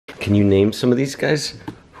Can you name some of these guys?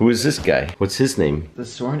 Who is this guy? What's his name? The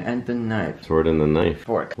sword and the knife. Sword and the knife.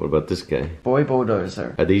 Fork. What about this guy? Boy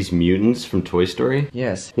bulldozer. Are these mutants from Toy Story?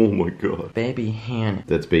 Yes. Oh my god. Baby hand.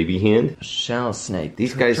 That's Baby Hand? Shell snake.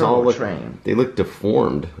 These guys all look... Train. They look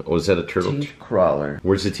deformed. Oh, is that a turtle? Teeth crawler.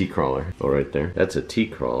 Where's the tea crawler? Oh, right there. That's a tea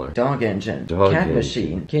crawler. Dog engine. Dog cat engine.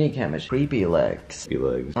 machine. Kitty cat machine. Creepy legs. Creepy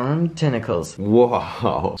legs. Armed tentacles.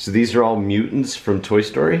 Wow. So these are all mutants from Toy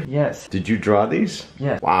Story? Yes. Did you draw these?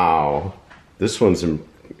 Yes. Wow. This one's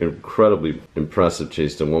incredibly impressive,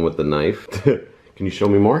 Chase. The one with the knife. Can you show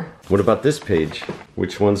me more? What about this page?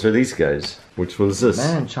 Which ones are these guys? Which one's this?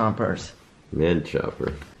 Man chompers. Man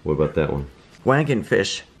chopper. What about that one? Wagon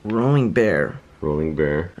fish. Rolling bear. Rolling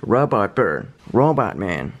bear. Robot bird. Robot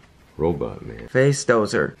man. Robot man. Face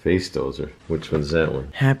dozer. Face dozer. Which one's that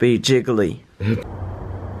one? Happy jiggly.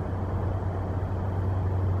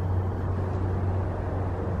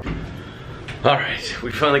 Alright,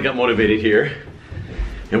 we finally got motivated here.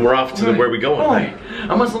 And we're off to the where we going? Boy,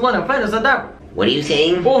 I must have let a fence at that. What are you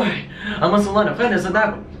saying? Boy, I must have let a fence at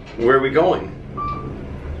that. Where are we going?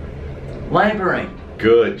 Library.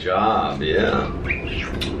 Good job, yeah.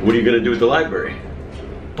 What are you gonna do at the library?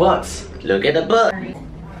 Books. Look at the book.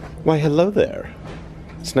 Why, hello there.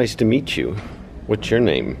 It's nice to meet you. What's your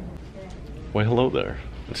name? Why, hello there.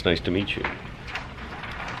 It's nice to meet you.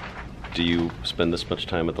 Do you spend this much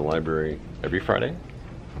time at the library every Friday?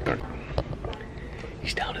 Or...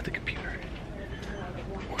 He's down at the computer.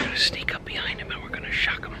 We're gonna sneak up behind him and we're gonna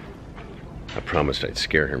shock him. I promised I'd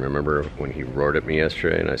scare him. Remember when he roared at me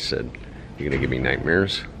yesterday and I said, "You're gonna give me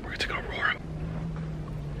nightmares?" We're just gonna roar him.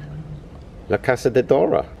 La casa de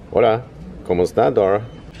Dora. Hola. ¿Cómo está, Dora?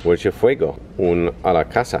 Where's your fuego? Un a la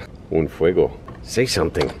casa. Un fuego. Say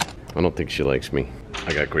something. I don't think she likes me.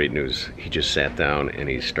 I got great news. He just sat down and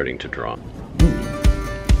he's starting to draw.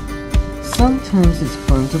 Sometimes it's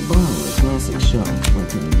fun to borrow a classic show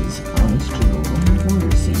within these honest true and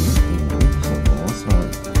wonder scenes in groups of all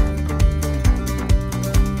sorts.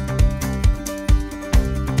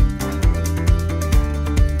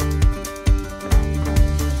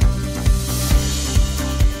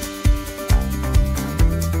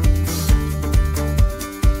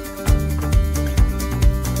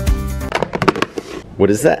 What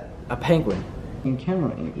is that? A penguin. In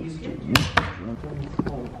camera angles,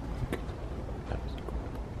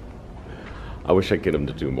 I wish I could get him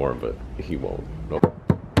to do more, but he won't. Nope.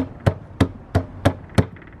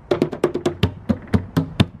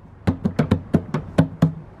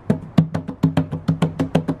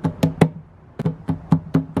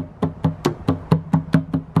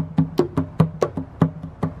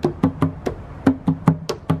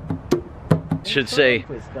 Should say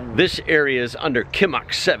this area is under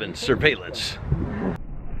Kimock7 surveillance.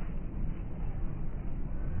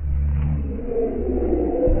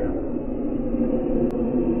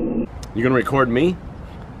 You gonna record me?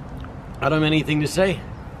 I don't have anything to say.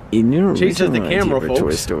 Chase has the camera, folks.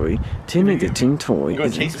 Toy Story. Timmy the Teen Toy. You gonna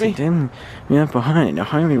chase me? Yeah, behind a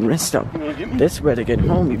highway rest stop. That's where to get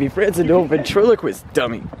home if your friend's an old ventriloquist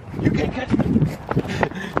dummy. You can't catch me.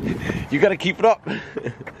 You gotta keep it up.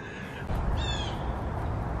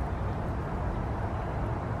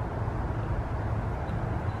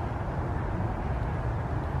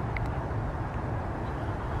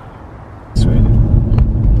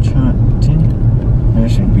 That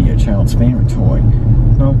should be a child's favorite toy.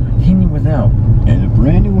 No, Tinny without. And a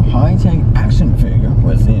brand new high-tech action figure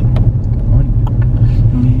was in.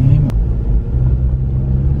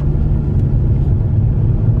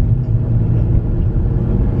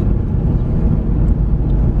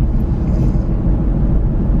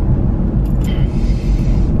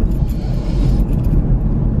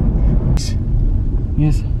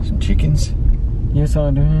 Yes. Some chickens. Yes, I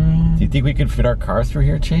do. Do you think we could fit our car through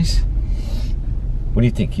here, Chase? What do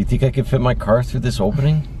you think? You think I could fit my car through this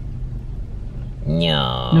opening?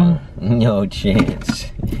 No. No chance.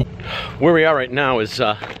 Where we are right now is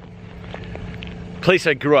a place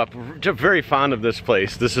I grew up. Just very fond of this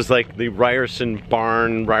place. This is like the Ryerson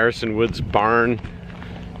Barn, Ryerson Woods Barn.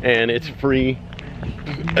 And it's free.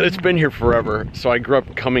 And it's been here forever. So I grew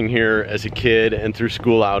up coming here as a kid and through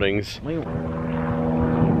school outings.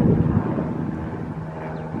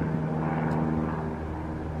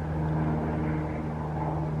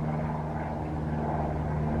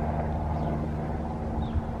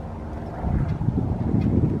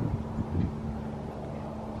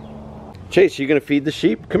 Chase, you gonna feed the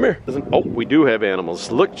sheep? Come here. Oh, we do have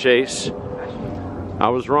animals. Look, Chase. I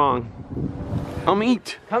was wrong. Come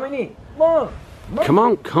eat. Come and eat. Mom. Come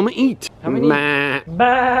on, come and eat. Come and eat.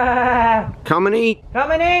 Bah. Come and eat.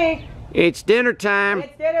 Come and eat. It's dinner time.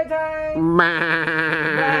 It's dinner time.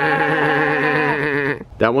 Bah.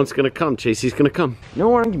 That one's gonna come, Chase. He's gonna come.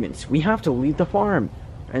 No arguments. We have to leave the farm.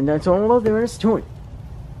 And that's all there is to it.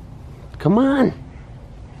 Come on.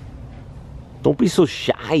 Don't be so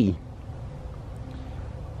shy.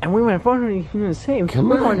 And we went far and safe. Come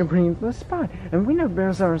we on. want to bring the spot. And we never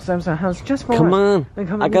build ourselves a house just for Come us.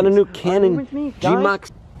 on. I got a new cannon. With me, guys?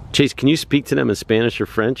 Kimock. Chase, can you speak to them in Spanish or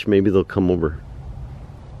French? Maybe they'll come over.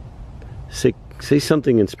 Say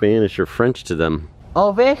something in Spanish or French to them.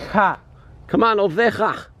 Oveja. Come on,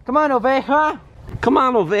 oveja. Come on, oveja. Come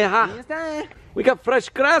on, oveja. We got fresh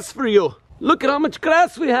grass for you. Look at how much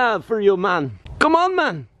grass we have for you, man. Come on,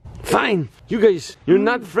 man. Fine. You guys, you're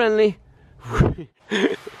not friendly.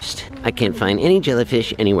 I can't find any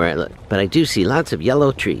jellyfish anywhere I look, but I do see lots of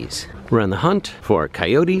yellow trees. We're on the hunt for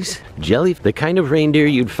coyotes, the kind of reindeer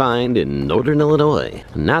you'd find in northern Illinois,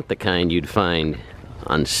 not the kind you'd find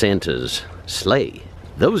on Santa's sleigh.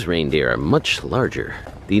 Those reindeer are much larger.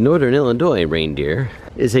 The northern Illinois reindeer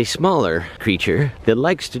is a smaller creature that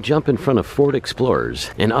likes to jump in front of Ford Explorers,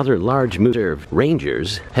 and other large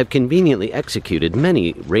rangers have conveniently executed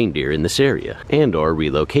many reindeer in this area and or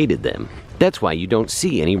relocated them. That's why you don't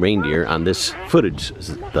see any reindeer on this footage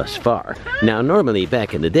thus far. Now, normally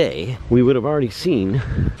back in the day, we would have already seen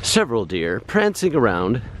several deer prancing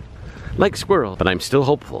around like squirrel, but I'm still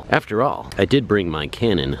hopeful. After all, I did bring my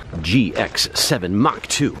Canon GX7 Mach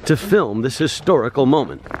 2 to film this historical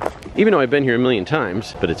moment. Even though I've been here a million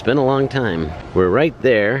times, but it's been a long time. We're right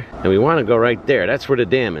there, and we want to go right there. That's where the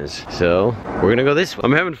dam is. So, we're gonna go this way.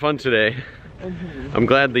 I'm having fun today. I'm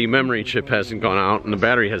glad the memory chip hasn't gone out and the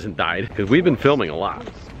battery hasn't died, because we've been filming a lot.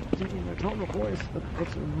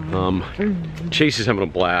 Chase is having a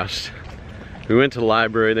blast. We went to the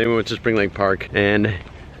library, then we went to Spring Lake Park, and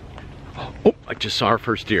oh, I just saw our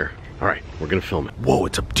first deer. All right, we're gonna film it. Whoa,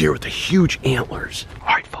 it's a deer with the huge antlers. All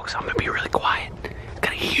right, folks, I'm gonna be really quiet. It's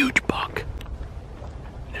got a huge buck.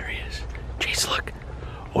 There he is. Chase, look.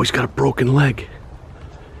 Oh, he's got a broken leg.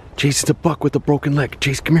 Chase, it's a buck with a broken leg.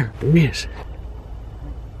 Chase, come here. There he is.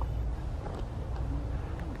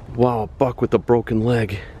 Wow, a buck with a broken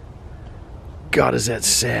leg. God, is that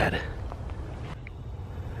sad.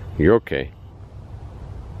 You're okay.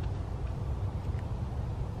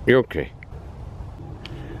 You're okay.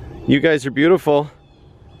 You guys are beautiful.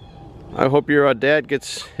 I hope your dad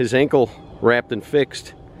gets his ankle wrapped and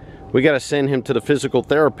fixed. We gotta send him to the physical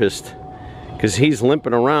therapist because he's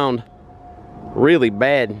limping around really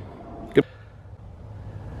bad. Good.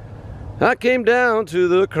 I came down to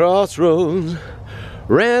the crossroads,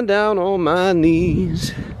 ran down on my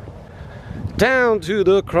knees, down to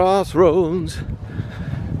the crossroads,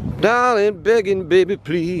 darling, begging, baby,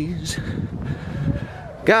 please.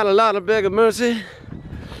 Got a lot of begging mercy,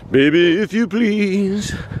 baby, if you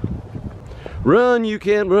please. Run, you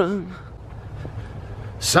can run.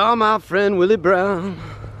 Saw my friend Willie Brown.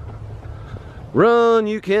 Run,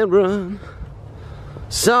 you can run.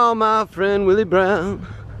 Saw my friend Willie Brown.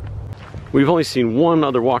 We've only seen one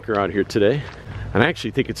other walker out here today, and I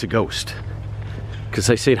actually think it's a ghost,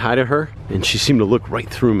 because I said hi to her and she seemed to look right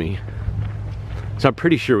through me. So I'm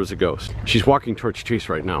pretty sure it was a ghost. She's walking towards Chase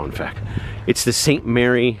right now, in fact. It's the St.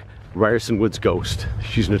 Mary Ryerson Woods ghost.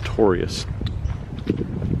 She's notorious.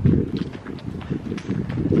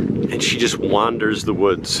 And she just wanders the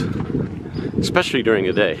woods, especially during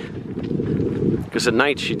the day. Because at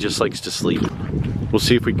night she just likes to sleep. We'll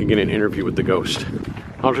see if we can get an interview with the ghost.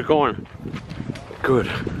 How's it going? Good.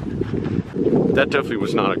 That definitely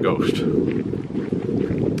was not a ghost.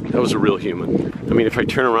 That was a real human. I mean, if I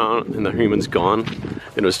turn around and the human's gone,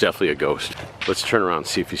 then it was definitely a ghost. Let's turn around and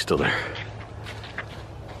see if he's still there.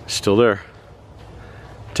 Still there.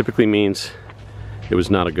 Typically means it was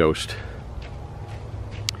not a ghost.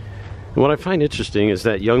 And what I find interesting is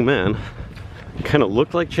that young man kind of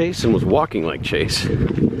looked like Chase and was walking like Chase.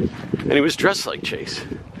 And he was dressed like Chase.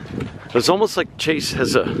 It's almost like Chase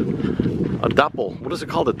has a what is it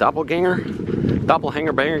called? A doppelganger?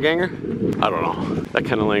 Doppelhanger banger ganger? I don't know. That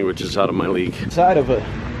kind of language is out of my league. Side of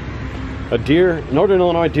a deer, Northern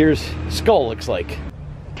Illinois deer's skull looks like.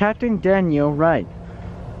 Captain Daniel Wright.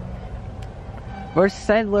 First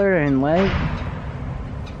settler in Lake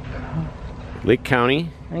County,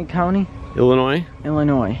 Illinois.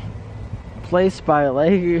 Placed by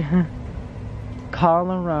Lake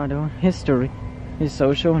Colorado. History is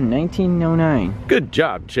social in 1909. Good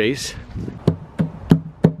job, Chase.